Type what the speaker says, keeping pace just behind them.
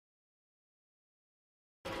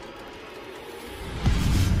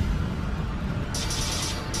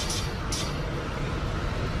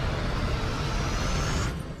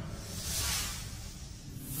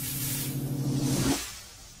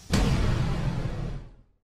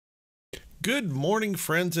Good morning,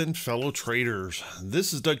 friends and fellow traders.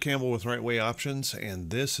 This is Doug Campbell with Right Way Options, and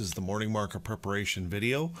this is the morning market preparation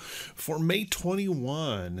video for May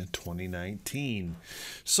 21, 2019.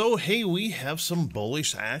 So, hey, we have some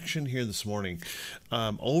bullish action here this morning.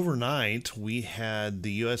 Overnight, we had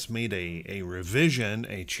the U.S. made a revision,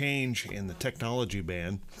 a change in the technology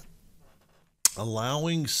ban,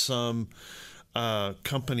 allowing some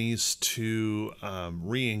companies to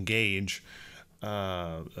re-engage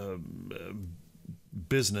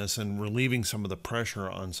business and relieving some of the pressure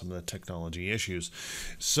on some of the technology issues.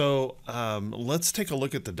 So let's take a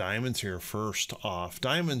look at the diamonds here first off.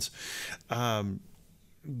 Diamonds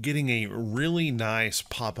getting a really nice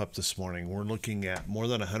pop up this morning. We're looking at more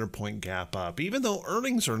than a 100-point gap up. Even though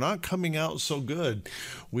earnings are not coming out so good,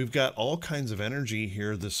 we've got all kinds of energy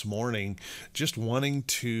here this morning, just wanting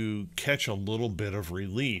to catch a little bit of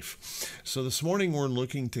relief. So this morning we're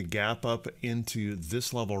looking to gap up into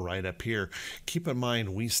this level right up here. Keep in mind,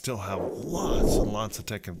 we still have lots and lots of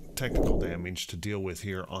technical damage to deal with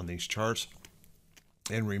here on these charts.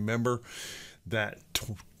 And remember that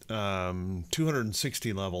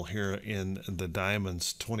 260 level here in the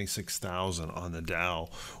diamonds, 26,000 on the Dow,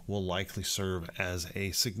 will likely serve as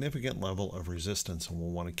a significant level of resistance, and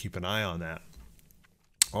we'll want to keep an eye on that.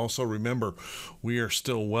 Also, remember, we are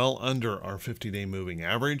still well under our 50-day moving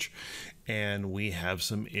average, and we have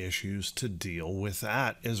some issues to deal with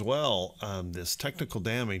that as well. This technical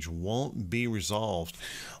damage won't be resolved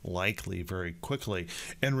likely very quickly.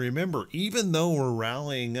 And remember, even though we're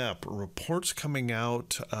rallying up, reports coming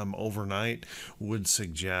out overnight would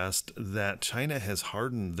suggest that China has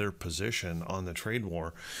hardened their position on the trade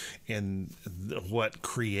war, and what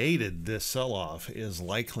created this sell-off is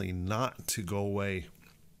likely not to go away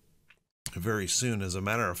very soon. As a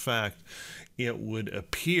matter of fact, it would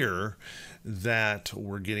appear that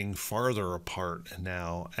we're getting farther apart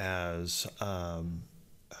now as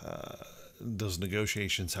those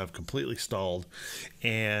negotiations have completely stalled,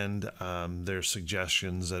 and there's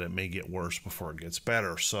suggestions that it may get worse before it gets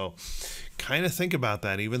better. So kind of think about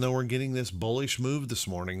that. Even though we're getting this bullish move this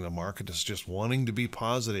morning, the market is just wanting to be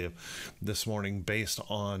positive this morning based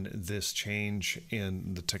on this change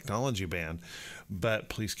in the technology ban. But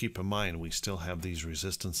please keep in mind, we still have these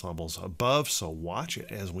resistance levels above, so watch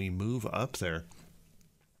it as we move up there.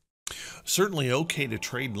 Certainly okay to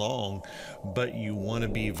trade long, but you want to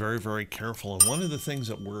be very, very careful. And one of the things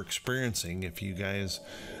that we're experiencing, if you guys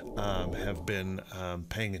have been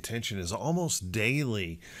paying attention, is almost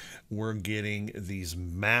daily we're getting these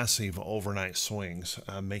massive overnight swings,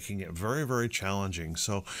 making it very, very challenging.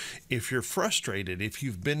 So if you're frustrated, if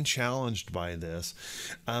you've been challenged by this,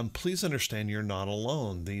 please understand you're not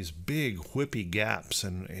alone. These big whippy gaps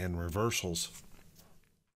and reversals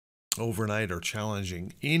overnight are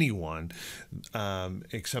challenging anyone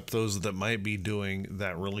except those that might be doing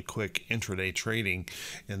that really quick intraday trading,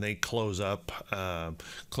 and they close all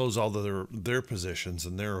of their positions,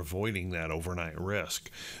 and they're avoiding that overnight risk.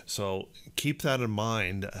 So keep that in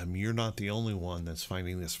mind. You're not the only one that's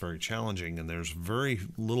finding this very challenging, and there's very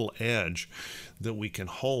little edge that we can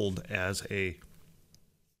hold as a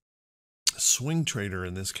swing trader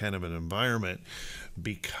in this kind of an environment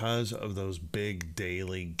because of those big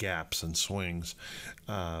daily gaps and swings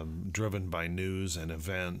driven by news and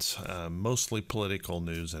events, mostly political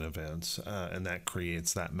news and events, and that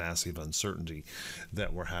creates that massive uncertainty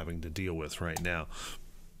that we're having to deal with right now.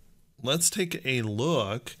 Let's take a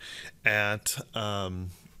look at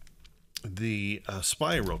the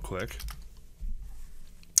SPY real quick.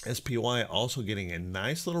 SPY also getting a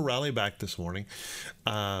nice little rally back this morning,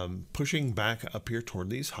 pushing back up here toward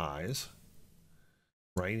these highs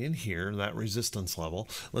right in here, that resistance level.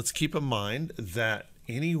 Let's keep in mind that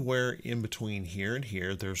anywhere in between here and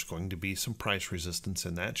here, there's going to be some price resistance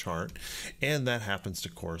in that chart, and that happens to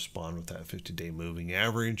correspond with that 50-day moving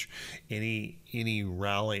average. Any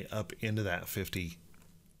rally up into that 50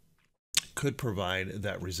 could provide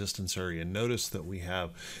that resistance area. Notice that we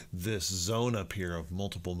have this zone up here of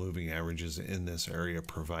multiple moving averages in this area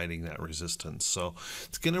providing that resistance. So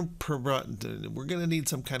it's going to provide, we're going to need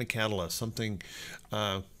some kind of catalyst, something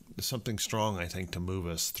strong, I think, to move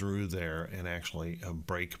us through there and actually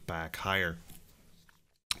break back higher,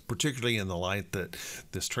 particularly in the light that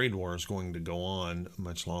this trade war is going to go on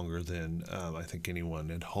much longer than I think anyone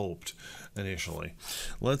had hoped initially.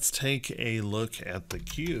 Let's take a look at the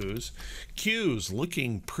Qs. Qs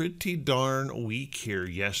looking pretty darn weak here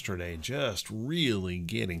yesterday, just really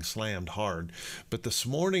getting slammed hard. But this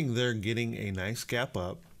morning they're getting a nice gap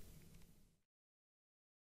up,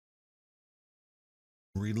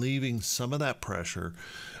 relieving some of that pressure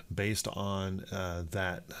based on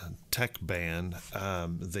that tech ban.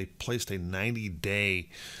 They placed a 90-day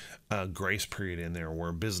grace period in there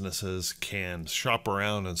where businesses can shop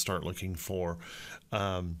around and start looking for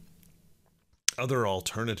other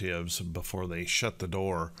alternatives before they shut the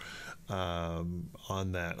door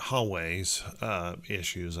on that Huawei's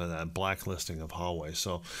issues and that blacklisting of Huawei.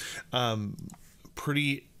 So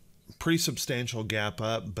pretty substantial gap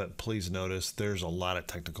up, but please notice there's a lot of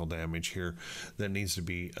technical damage here that needs to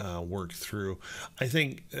be worked through. I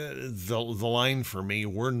think the line for me,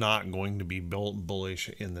 we're not going to be bullish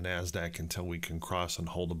in the NASDAQ until we can cross and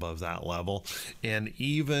hold above that level. And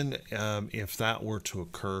even if that were to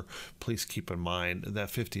occur, please keep in mind that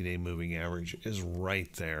 50-day moving average is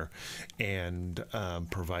right there and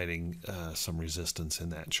providing some resistance in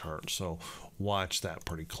that chart. So watch that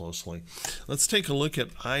pretty closely. Let's take a look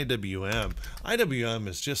at IWM. IWM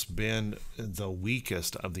has just been the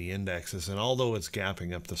weakest of the indexes, and although it's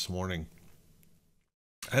gapping up this morning,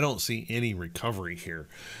 I don't see any recovery here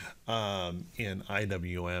in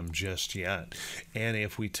IWM just yet. And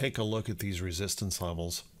if we take a look at these resistance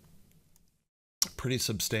levels, pretty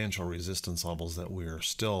substantial resistance levels that we are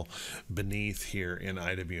still beneath here in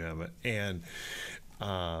IWM, and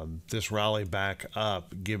this rally back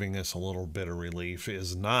up giving us a little bit of relief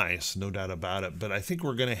is nice, no doubt about it, but I think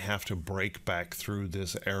we're going to have to break back through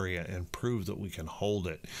this area and prove that we can hold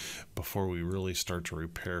it before we really start to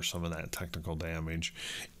repair some of that technical damage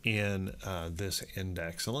in this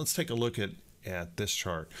index. And let's take a look at this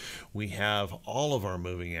chart. We have all of our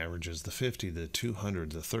moving averages, the 50, the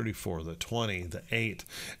 200, the 34, the 20, the 8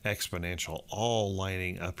 exponential, all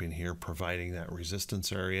lining up in here, providing that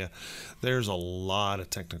resistance area. There's a lot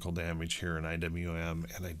of technical damage here in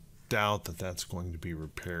IWM, and I doubt that that's going to be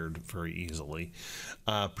repaired very easily,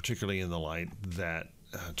 particularly in the light that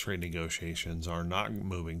trade negotiations are not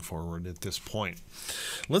moving forward at this point.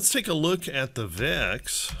 Let's take a look at the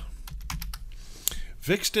VIX.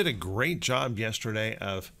 VIX did a great job yesterday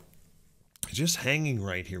of just hanging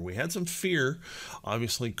right here. We had some fear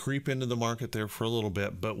obviously creep into the market there for a little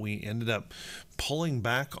bit, but we ended up pulling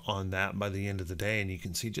back on that by the end of the day, and you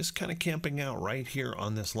can see just kind of camping out right here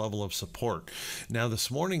on this level of support. Now this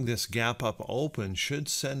morning, this gap up open should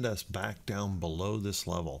send us back down below this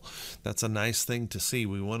level. That's a nice thing to see.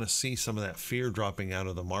 We want to see some of that fear dropping out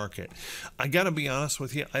of the market. I got to be honest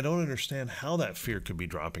with you, I don't understand how that fear could be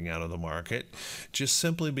dropping out of the market, just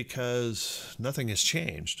simply because nothing has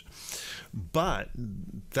changed. But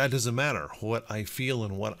that doesn't matter. What I feel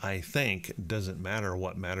and what I think doesn't matter.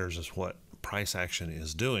 What matters is what price action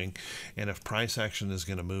is doing, and if price action is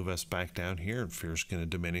going to move us back down here and fear is going to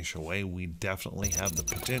diminish away, we definitely have the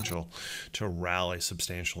potential to rally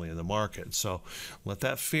substantially in the market. So let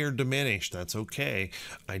that fear diminish. That's okay.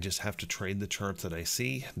 I just have to trade the chart that I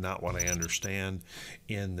see, not what I understand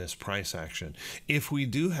in this price action. If we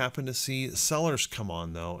do happen to see sellers come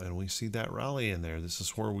on though, and we see that rally in there, this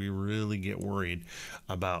is where we really get worried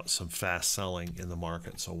about some fast selling in the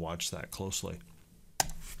market. So watch that closely.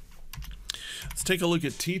 Let's take a look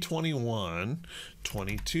at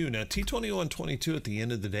T21.22. Now, T21.22 at the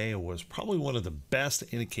end of the day was probably one of the best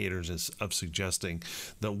indicators of suggesting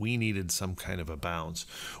that we needed some kind of a bounce.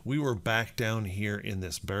 We were back down here in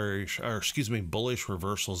this bullish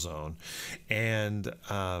reversal zone, and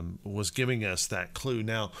was giving us that clue.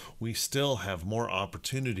 Now, we still have more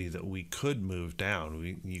opportunity that we could move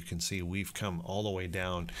down. You can see we've come all the way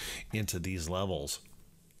down into these levels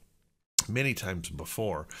many times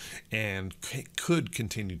before and could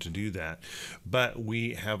continue to do that, but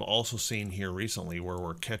we have also seen here recently where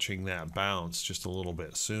we're catching that bounce just a little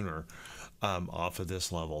bit sooner off of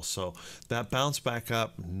this level. So that bounce back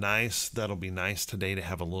up, nice. That'll be nice today to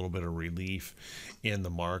have a little bit of relief in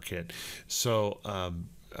the market. So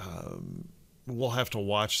we'll have to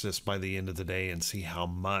watch this by the end of the day and see how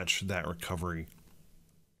much that recovery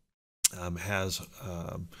has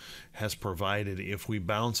provided. If we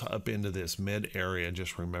bounce up into this mid area,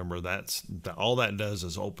 just remember all that does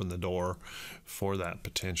is open the door for that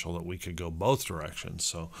potential that we could go both directions.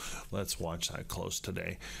 So let's watch that close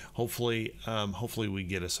today. Hopefully we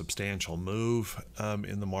get a substantial move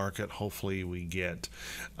in the market. Hopefully we get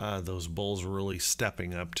those bulls really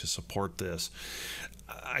stepping up to support this.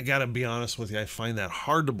 I gotta be honest with you, I find that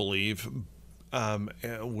hard to believe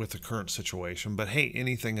with the current situation, but hey,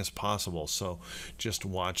 anything is possible, so just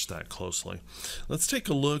watch that closely. Let's take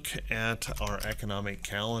a look at our economic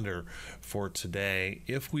calendar for today.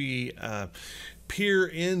 If we peer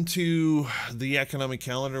into the economic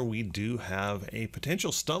calendar, we do have a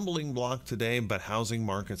potential stumbling block today, but housing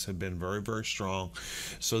markets have been very, very strong,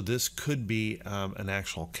 so this could be an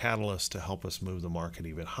actual catalyst to help us move the market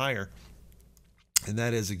even higher. and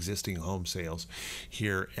that is existing home sales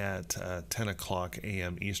here at 10 o'clock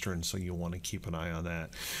a.m. Eastern, so you'll want to keep an eye on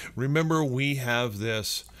that. Remember, we have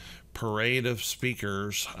this parade of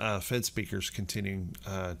speakers, Fed speakers, continuing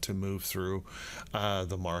to move through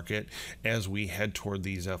the market as we head toward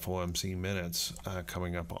these FOMC minutes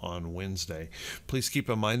coming up on Wednesday. Please keep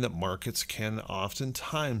in mind that markets can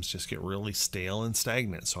oftentimes just get really stale and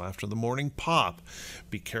stagnant. So after the morning pop,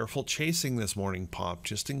 be careful chasing this morning pop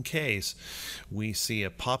just in case we see a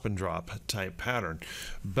pop and drop type pattern.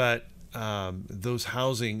 But those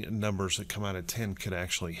housing numbers that come out at 10 could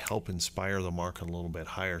actually help inspire the market a little bit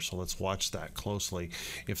higher. So let's watch that closely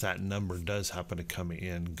if that number does happen to come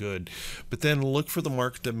in good. But then look for the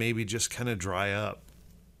market to maybe just kind of dry up.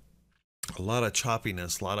 A lot of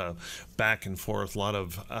choppiness, a lot of back and forth, a lot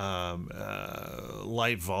of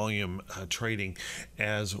light volume trading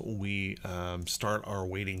as we start our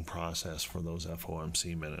waiting process for those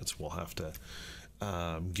FOMC minutes. We'll have to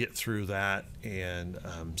get through that and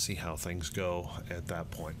see how things go at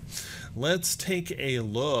that point. Let's take a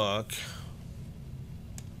look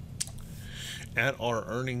at our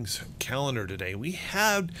earnings calendar today. We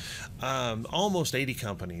had almost 80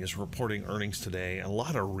 companies reporting earnings today, a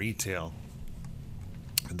lot of retail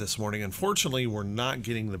this morning. Unfortunately, we're not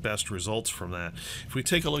getting the best results from that. If we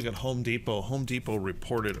take a look at Home Depot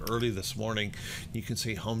reported early this morning. You can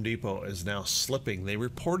see Home Depot is now slipping. They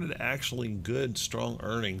reported actually good, strong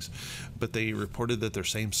earnings, but they reported that their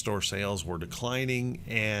same-store sales were declining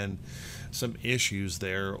and some issues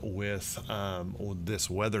there with this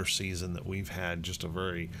weather season that we've had, just a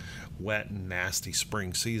very wet and nasty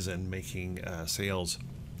spring season, making sales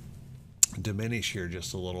diminish here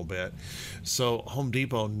just a little bit. So Home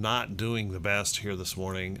Depot not doing the best here this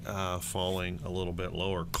morning, falling a little bit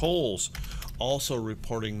lower. Kohl's also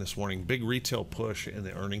reporting this morning, big retail push in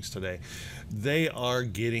the earnings today. They are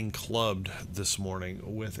getting clubbed this morning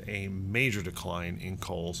with a major decline in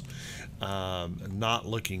Kohl's, not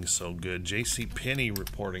looking so good. JCPenney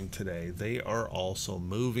reporting today. They are also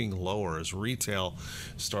moving lower as retail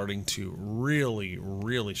starting to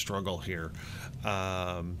really struggle here.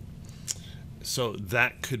 So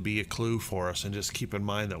that could be a clue for us, and just keep in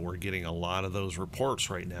mind that we're getting a lot of those reports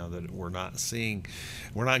right now that we're not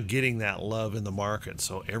getting that love in the market.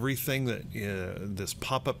 So everything that this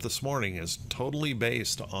pop-up this morning is totally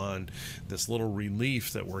based on this little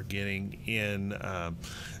relief that we're getting in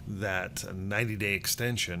that 90-day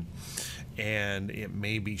extension, and it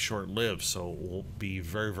may be short-lived. So we'll be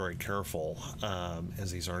very careful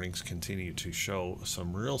as these earnings continue to show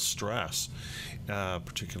some real stress,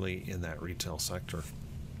 particularly in that retail sector.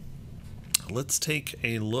 Let's take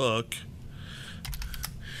a look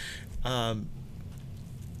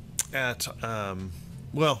at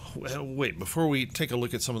well, wait, before we take a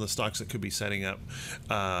look at some of the stocks that could be setting up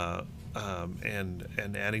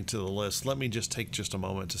and adding to the list, let me just take a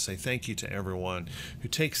moment to say thank you to everyone who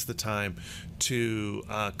takes the time to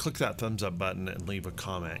click that thumbs up button and leave a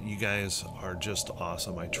comment. You guys are just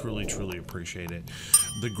awesome. I truly appreciate it.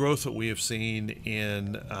 The growth that we have seen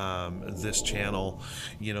in this channel,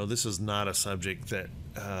 you know, this is not a subject that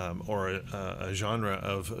or a genre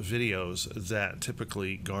of videos that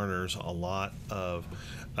typically garners a lot of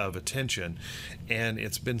attention, and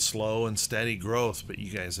it's been slow and steady growth, but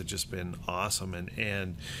you guys have just been awesome,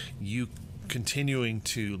 and you continuing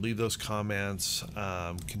to leave those comments,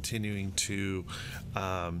 continuing to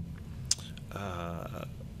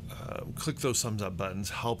click those thumbs up buttons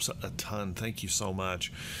helps a ton. Thank you so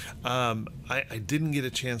much. I didn't get a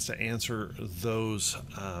chance to answer those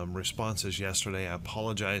responses yesterday. I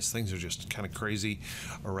apologize. Things are just kind of crazy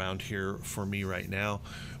around here for me right now,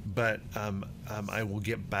 but I will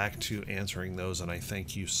get back to answering those, and I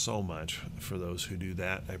thank you so much for those who do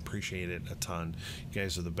that. I appreciate it a ton. You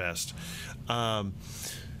guys are the best.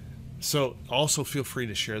 So also feel free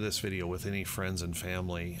to share this video with any friends and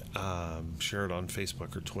family. Share it on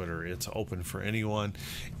Facebook or Twitter. It's open for anyone,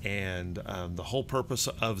 and the whole purpose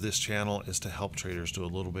of this channel is to help traders do a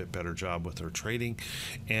little bit better job with their trading,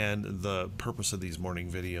 and the purpose of these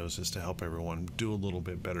morning videos is to help everyone do a little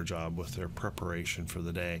bit better job with their preparation for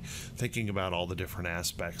the day, thinking about all the different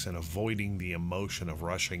aspects and avoiding the emotion of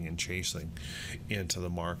rushing and chasing into the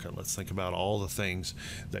market. Let's think about all the things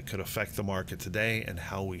that could affect the market today and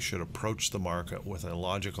how we should approach the market with a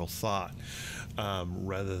logical thought,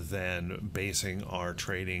 rather than basing our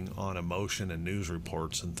trading on emotion and news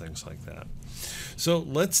reports and things like that. So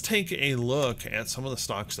let's take a look at some of the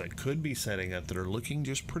stocks that could be setting up that are looking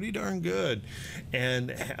just pretty darn good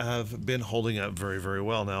and have been holding up very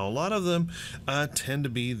well. Now, a lot of them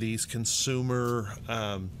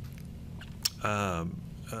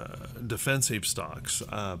defensive stocks,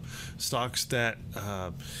 stocks that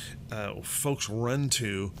folks run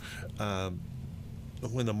to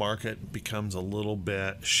when the market becomes a little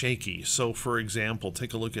bit shaky. So, for example,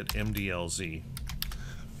 take a look at MDLZ.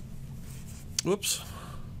 Whoops.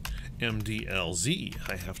 MDLZ.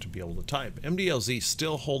 I have to be able to type. MDLZ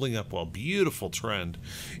still holding up well. Beautiful trend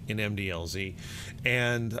in MDLZ.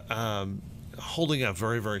 And holding up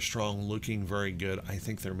very, very strong, looking very good. I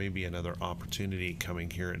think there may be another opportunity coming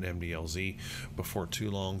here in MDLZ before too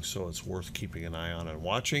long, so it's worth keeping an eye on and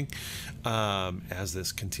watching as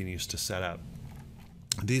this continues to set up.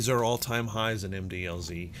 These are all-time highs in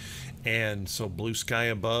MDLZ, and so blue sky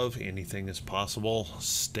above, anything is possible.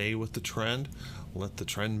 Stay with the trend, let the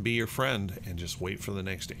trend be your friend, and just wait for the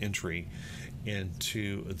next entry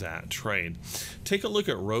into that trade. Take a look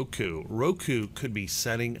at Roku. Roku could be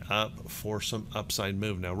setting up for some upside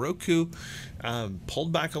move. Now Roku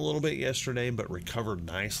pulled back a little bit yesterday but recovered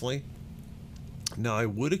nicely. Now I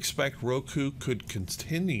would expect Roku could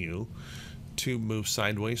continue to move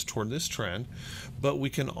sideways toward this trend, but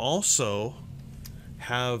we can also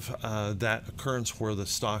have that occurrence where the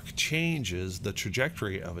stock changes the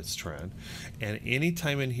trajectory of its trend, and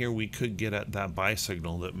anytime in here we could get at that buy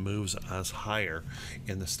signal that moves us higher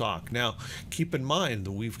in the stock. Now keep in mind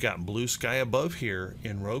that we've got blue sky above here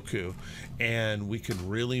in Roku, and we could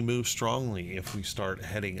really move strongly if we start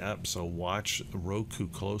heading up, so watch Roku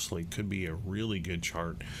closely. Could be a really good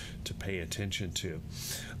chart to pay attention to.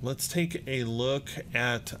 Let's take a look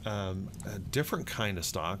at a different kind of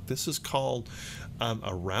stock. This is called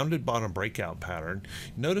a rounded bottom breakout pattern.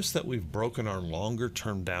 Notice that we've broken our longer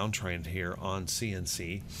term downtrend here on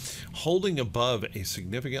CNC, holding above a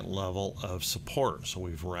significant level of support. So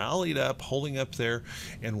we've rallied up, holding up there,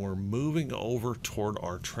 and we're moving over toward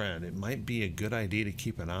our trend. It might be a good idea to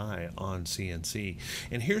keep an eye on CNC.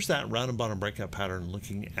 And here's that rounded bottom breakout pattern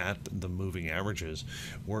looking at the moving averages.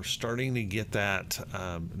 We're starting to get that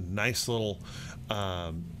nice little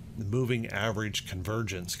moving average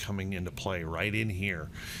convergence coming into play right in here,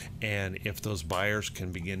 and if those buyers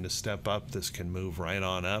can begin to step up, this can move right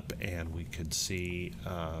on up, and we could see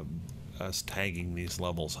us tagging these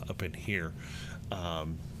levels up in here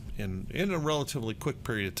in a relatively quick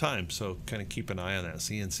period of time. So kind of keep an eye on that.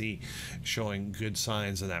 CNC showing good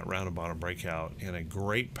signs of that rounded bottom breakout, and a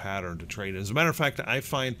great pattern to trade. As a matter of fact, I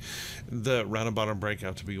find the rounded bottom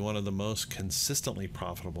breakout to be one of the most consistently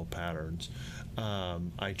profitable patterns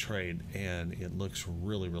I trade, and it looks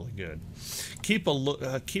really, really good. Keep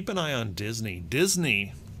an eye on Disney.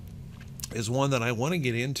 Disney is one that I want to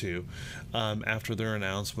get into after their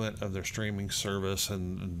announcement of their streaming service,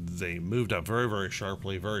 and they moved up very, very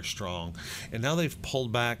sharply, very strong, and now they've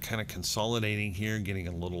pulled back, kind of consolidating here, getting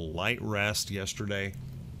a little light rest yesterday.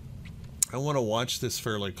 I want to watch this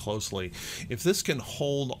fairly closely. If this can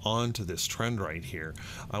hold on to this trend right here,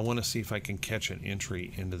 I want to see if I can catch an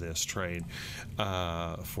entry into this trade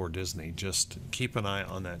for Disney. Just keep an eye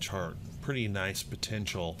on that chart. Pretty nice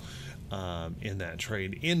potential in that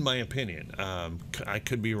trade, in my opinion. I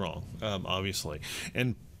could be wrong, obviously.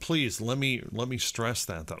 And please let me stress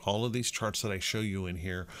that all of these charts that I show you in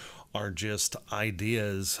here are just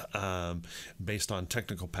ideas based on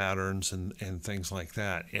technical patterns and things like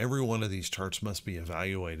that. Every one of these charts must be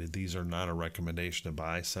evaluated. These are not a recommendation to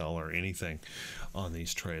buy, sell, or anything on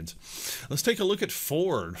these trades. Let's take a look at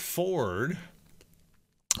Ford. Ford,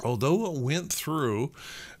 although it went through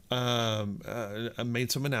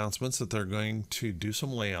made some announcements that they're going to do some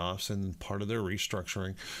layoffs and part of their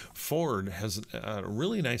restructuring. Ford has a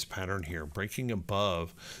really nice pattern here, breaking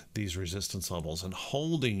above these resistance levels and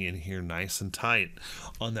holding in here nice and tight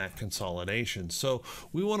on that consolidation. So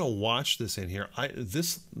we want to watch this in here.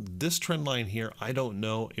 This trend line here, I don't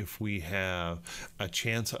know if we have a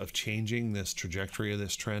chance of changing this trajectory of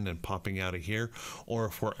this trend and popping out of here, or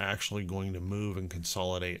if we're actually going to move and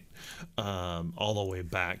consolidate all the way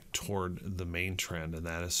back toward the main trend, and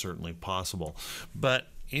that is certainly possible. But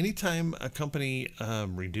anytime a company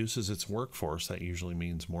reduces its workforce, that usually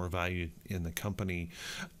means more value in the company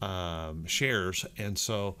shares, and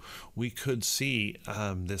so we could see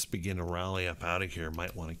this begin to rally up out of here.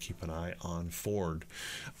 Might want to keep an eye on Ford.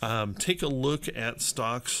 Take a look at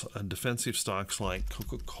stocks, defensive stocks like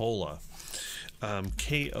Coca-Cola.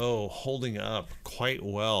 KO holding up quite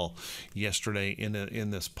well yesterday in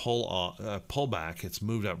this pullback. It's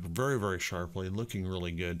moved up very, very sharply, looking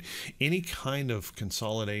really good. Any kind of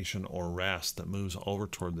consolidation or rest that moves over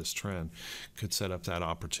toward this trend could set up that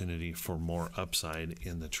opportunity for more upside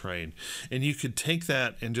in the trade. And you could take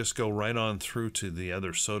that and just go right on through to the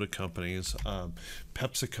other soda companies.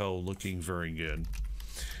 PepsiCo looking very good.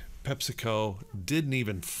 PepsiCo didn't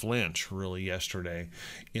even flinch really yesterday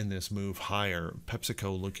in this move higher.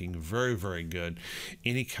 PepsiCo looking very, very good.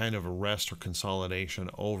 Any kind of arrest or consolidation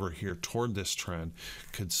over here toward this trend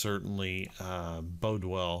could certainly bode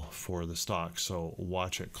well for the stock. So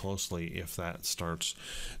watch it closely if that starts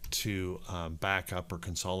to back up or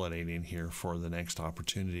consolidate in here for the next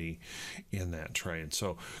opportunity in that trade.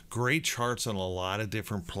 So great charts in a lot of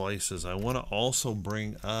different places. I want to also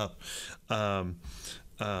bring up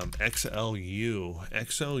XLU.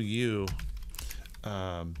 XLU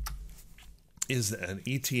is an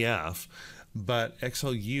ETF, but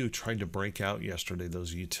XLU tried to break out yesterday.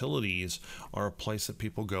 Those utilities are a place that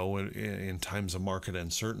people go in times of market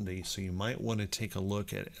uncertainty. So you might want to take a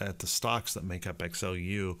look at the stocks that make up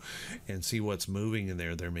XLU and see what's moving in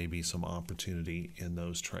there. There may be some opportunity in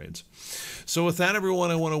those trades. So with that,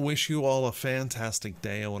 everyone, I want to wish you all a fantastic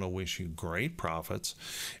day. I want to wish you great profits.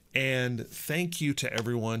 And thank you to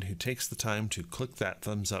everyone who takes the time to click that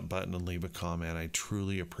thumbs up button and leave a comment. I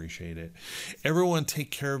truly appreciate it. Everyone,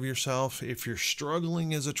 take care of yourself. If you're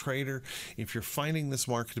struggling as a trader, if you're finding this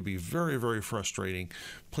market to be very, very frustrating,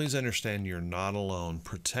 please understand you're not alone.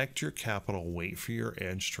 Protect your capital. Wait for your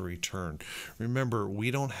edge to return. Remember,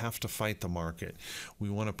 we don't have to fight the market. We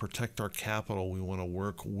want to protect our capital. We want to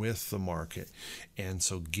work with the market. And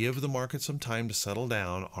so give the market some time to settle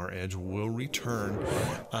down. Our edge will return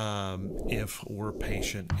if we're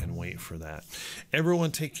patient and wait for that.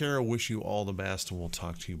 Everyone, take care. I wish you all the best, and we'll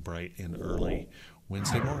talk to you bright and early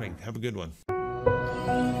Wednesday morning. Have a good one.